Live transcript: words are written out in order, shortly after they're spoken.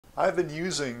I've been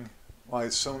using my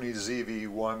Sony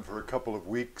ZV-1 for a couple of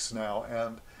weeks now,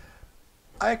 and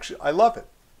I love it,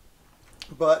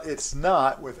 but it's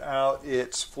not without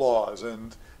its flaws.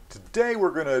 And today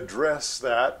we're going to address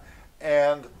that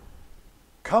and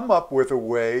come up with a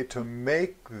way to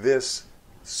make this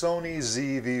Sony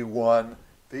ZV-1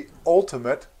 the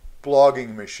ultimate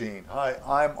vlogging machine. Hi,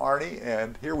 I'm Arnie,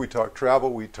 and here we talk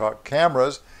travel, we talk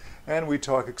cameras, and we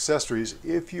talk accessories.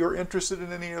 If you're interested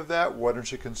in any of that, why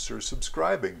don't you consider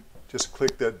subscribing? Just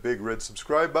click that big red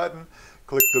subscribe button,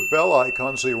 click the bell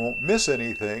icon so you won't miss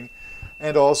anything,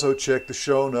 and also check the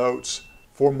show notes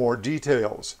for more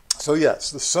details. So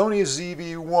yes, the Sony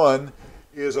ZV-1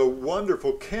 is a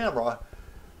wonderful camera,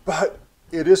 but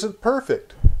it isn't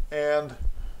perfect. And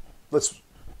let's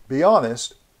be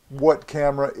honest, what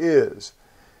camera is?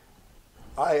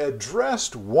 I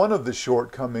addressed one of the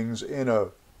shortcomings in a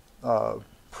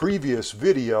previous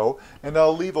video, and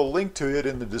I'll leave a link to it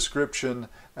in the description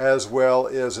as well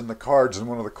as in the cards in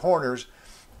one of the corners,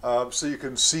 so you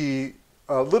can see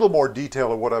a little more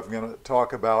detail of what I'm going to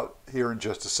talk about here in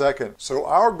just a second. So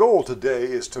our goal today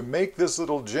is to make this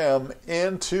little gem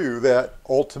into that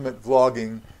ultimate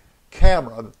vlogging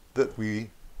camera that we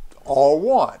all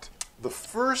want. The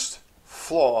first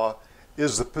flaw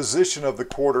is the position of the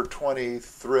 1/4-20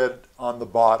 thread on the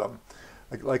bottom.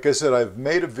 Like I said, I've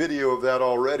made a video of that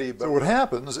already, but what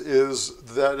happens is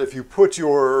that if you put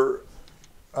your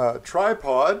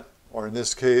tripod, or in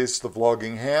this case the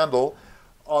vlogging handle,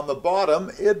 on the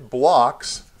bottom, it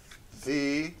blocks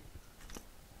the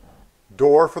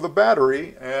door for the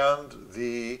battery and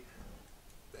the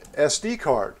SD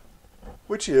card,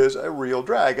 which is a real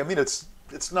drag. I mean, it's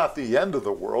not the end of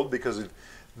the world, because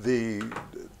the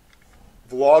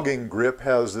vlogging grip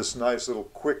has this nice little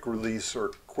quick release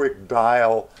or quick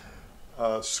dial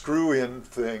screw in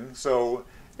thing, so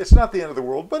it's not the end of the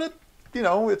world, but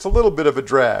it's a little bit of a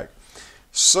drag.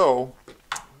 So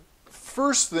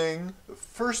first thing, the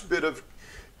first bit of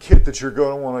kit that you're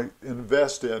going to want to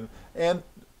invest in, and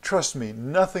trust me,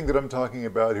 nothing that I'm talking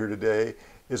about here today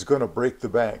is going to break the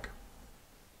bank.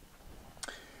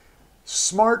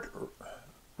 Small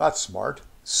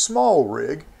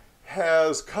Rig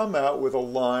has come out with a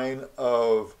line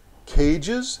of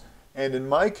cages, and in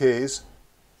my case,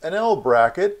 an L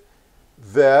bracket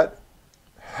that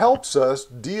helps us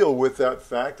deal with that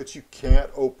fact that you can't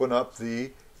open up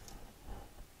the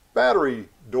battery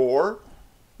door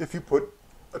if you put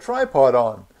a tripod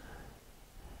on.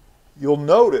 You'll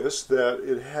notice that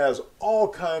it has all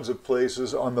kinds of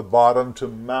places on the bottom to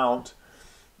mount,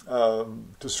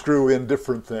 to screw in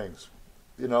different things,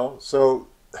 so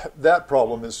that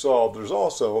problem is solved. There's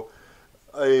also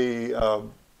a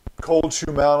cold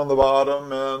shoe mount on the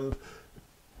bottom and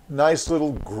nice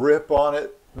little grip on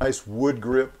it, nice wood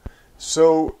grip.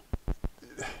 So,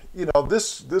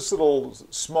 this little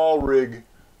Small Rig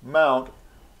mount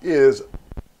is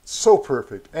so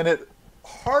perfect, and it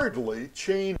hardly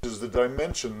changes the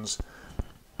dimensions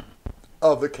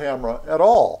of the camera at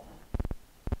all.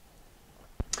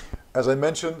 As I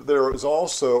mentioned, there is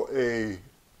also a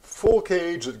full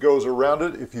cage that goes around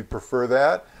it if you prefer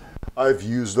that. I've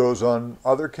used those on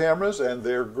other cameras and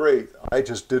they're great. I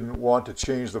just didn't want to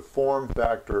change the form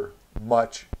factor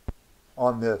much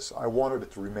on this. I wanted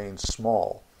it to remain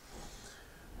small.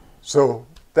 So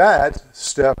that's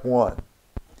step one.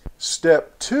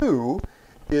 Step two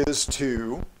is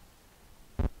to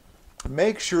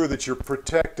make sure that you're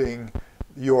protecting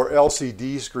your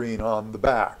LCD screen on the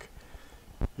back.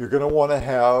 You're going to want to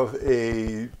have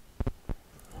a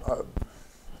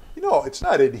it's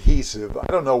not adhesive. I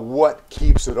don't know what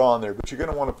keeps it on there, but you're going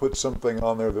to want to put something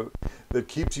on there that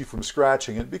keeps you from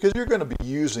scratching it, because you're going to be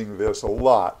using this a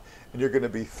lot, and you're going to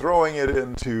be throwing it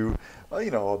into,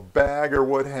 a bag or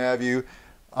what have you.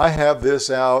 I have this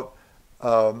out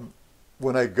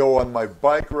when I go on my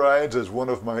bike rides as one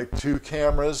of my 2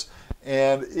 cameras,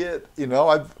 and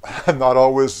I'm not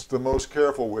always the most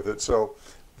careful with it, so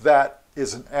that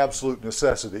is an absolute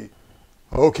necessity.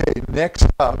 Okay, next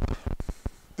up.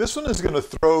 This one is going to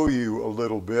throw you a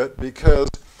little bit, because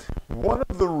one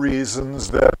of the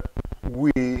reasons that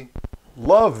we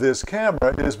love this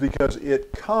camera is because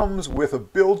it comes with a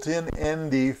built-in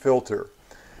ND filter.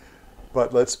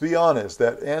 But let's be honest,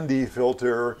 that ND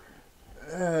filter,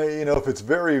 if it's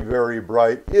very, very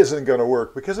bright, isn't going to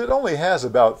work, because it only has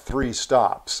about 3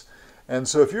 stops. And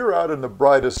so if you're out in the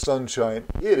brightest sunshine,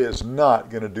 it is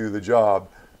not going to do the job.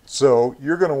 So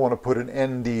you're going to want to put an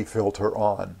ND filter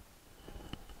on.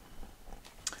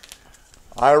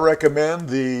 I recommend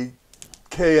the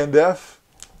K&F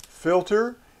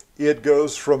filter. It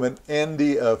goes from an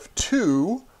ND of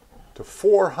 2 to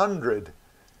 400.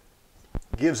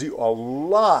 gives you a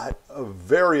lot of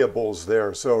variables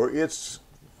there. So it's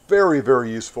very,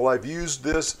 very useful. I've used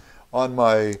this on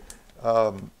my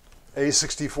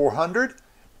A6400.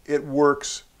 It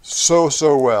works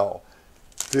so well.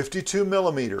 52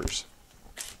 millimeters.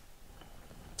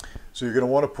 So you're going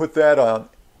to want to put that on.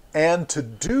 And to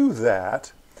do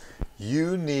that,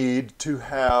 you need to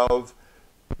have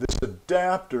this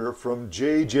adapter from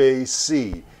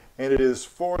JJC, and it is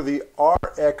for the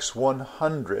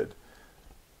RX100.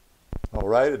 All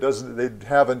right, they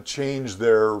haven't changed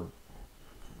their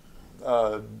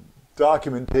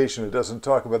documentation. It doesn't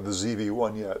talk about the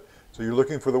ZV-1 yet. So you're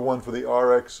looking for the one for the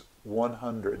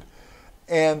RX100.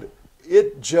 And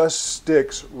it just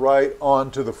sticks right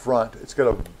onto the front. It's got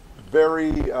a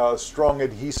very strong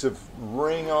adhesive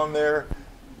ring on there.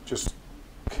 Just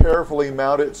carefully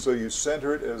mount it so you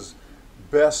center it as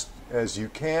best as you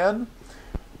can.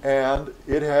 And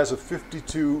it has a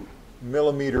 52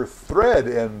 millimeter thread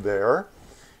in there,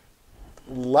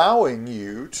 allowing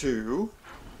you to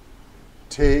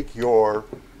take your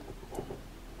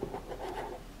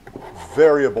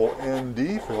variable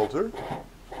ND filter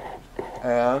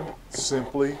and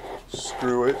simply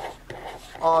screw it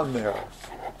on there.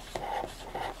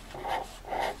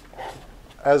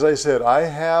 As I said, I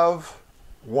have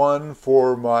one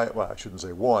for my, well, I shouldn't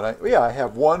say one. I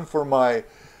have one for my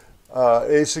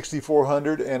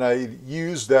A6400, and I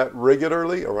use that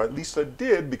regularly, or at least I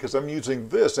did, because I'm using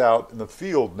this out in the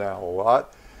field now a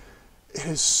lot. It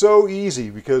is so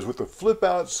easy because with the flip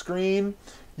out screen,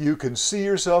 you can see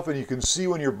yourself and you can see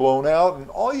when you're blown out, and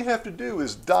all you have to do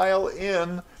is dial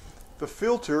in the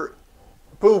filter.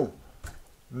 Boom.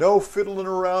 No fiddling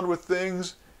around with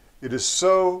things. It is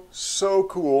so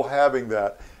cool having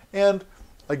that. And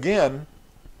again,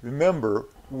 remember,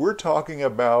 we're talking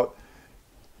about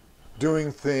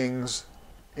doing things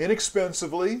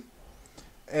inexpensively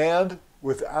and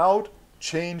without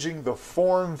changing the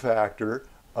form factor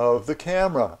of the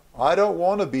camera. I don't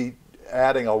want to be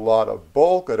adding a lot of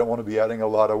bulk. I don't want to be adding a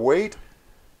lot of weight.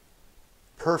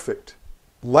 Perfect.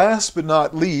 Last but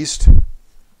not least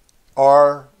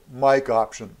are mic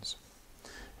options.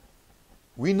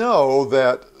 We know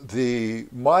that the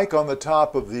mic on the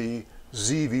top of the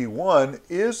ZV-1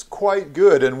 is quite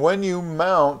good, and when you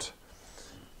mount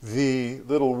the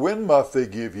little wind muff they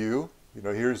give you, you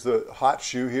know, here's the hot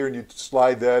shoe here, and you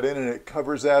slide that in and it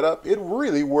covers that up. It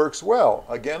really works well.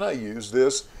 Again, I use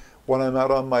this when I'm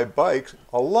out on my bike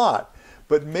a lot.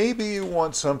 But maybe you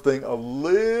want something a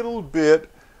little bit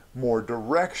more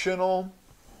directional.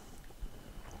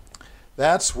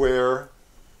 That's where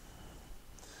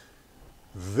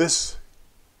this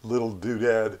little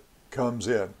doodad comes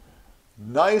in.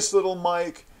 Nice little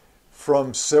mic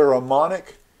from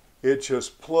Ceramonic. It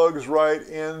just plugs right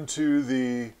into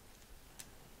the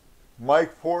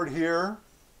mic port here,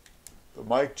 the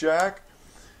mic jack,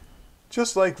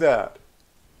 just like that.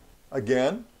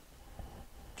 Again,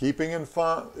 keeping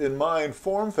in mind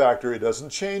form factor, it doesn't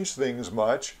change things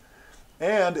much,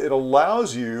 and it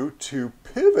allows you to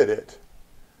pivot it.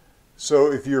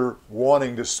 So if you're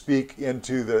wanting to speak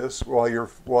into this while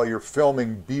you're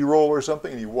filming B-roll or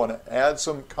something and you want to add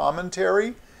some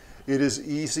commentary, it is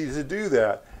easy to do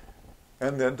that,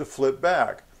 and then to flip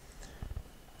back.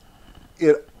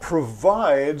 It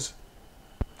provides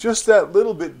just that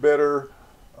little bit better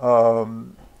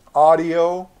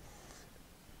audio.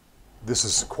 This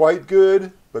is quite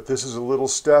good, but this is a little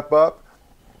step up.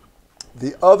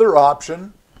 The other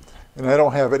option, and I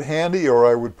don't have it handy or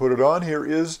I would put it on here,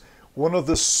 is one of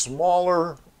the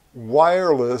smaller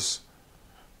wireless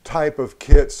type of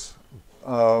kits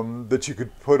that you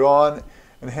could put on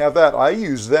and have that. I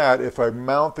use that if I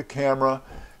mount the camera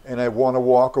and I want to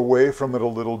walk away from it a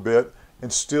little bit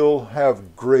and still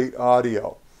have great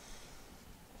audio.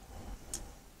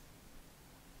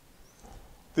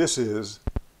 This is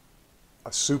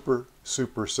a super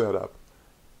setup.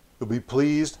 You'll be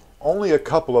pleased. Only a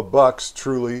couple of bucks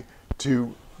truly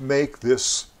to make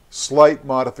this slight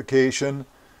modification.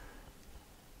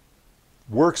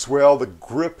 Works well. The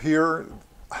grip here,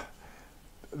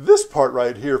 this part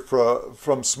right here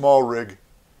from Small Rig,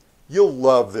 you'll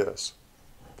love this.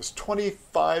 It's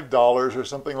 $25 or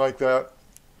something like that.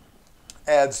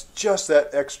 Adds just that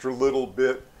extra little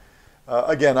bit.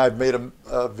 Again, I've made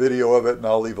a video of it and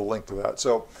I'll leave a link to that.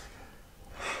 So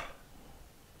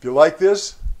if you like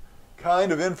this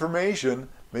kind of information,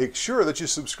 make sure that you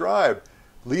subscribe.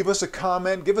 Leave us a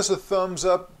comment, give us a thumbs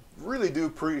up. Really do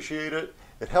appreciate it.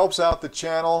 It helps out the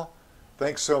channel.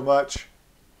 Thanks so much.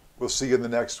 We'll see you in the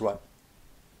next one.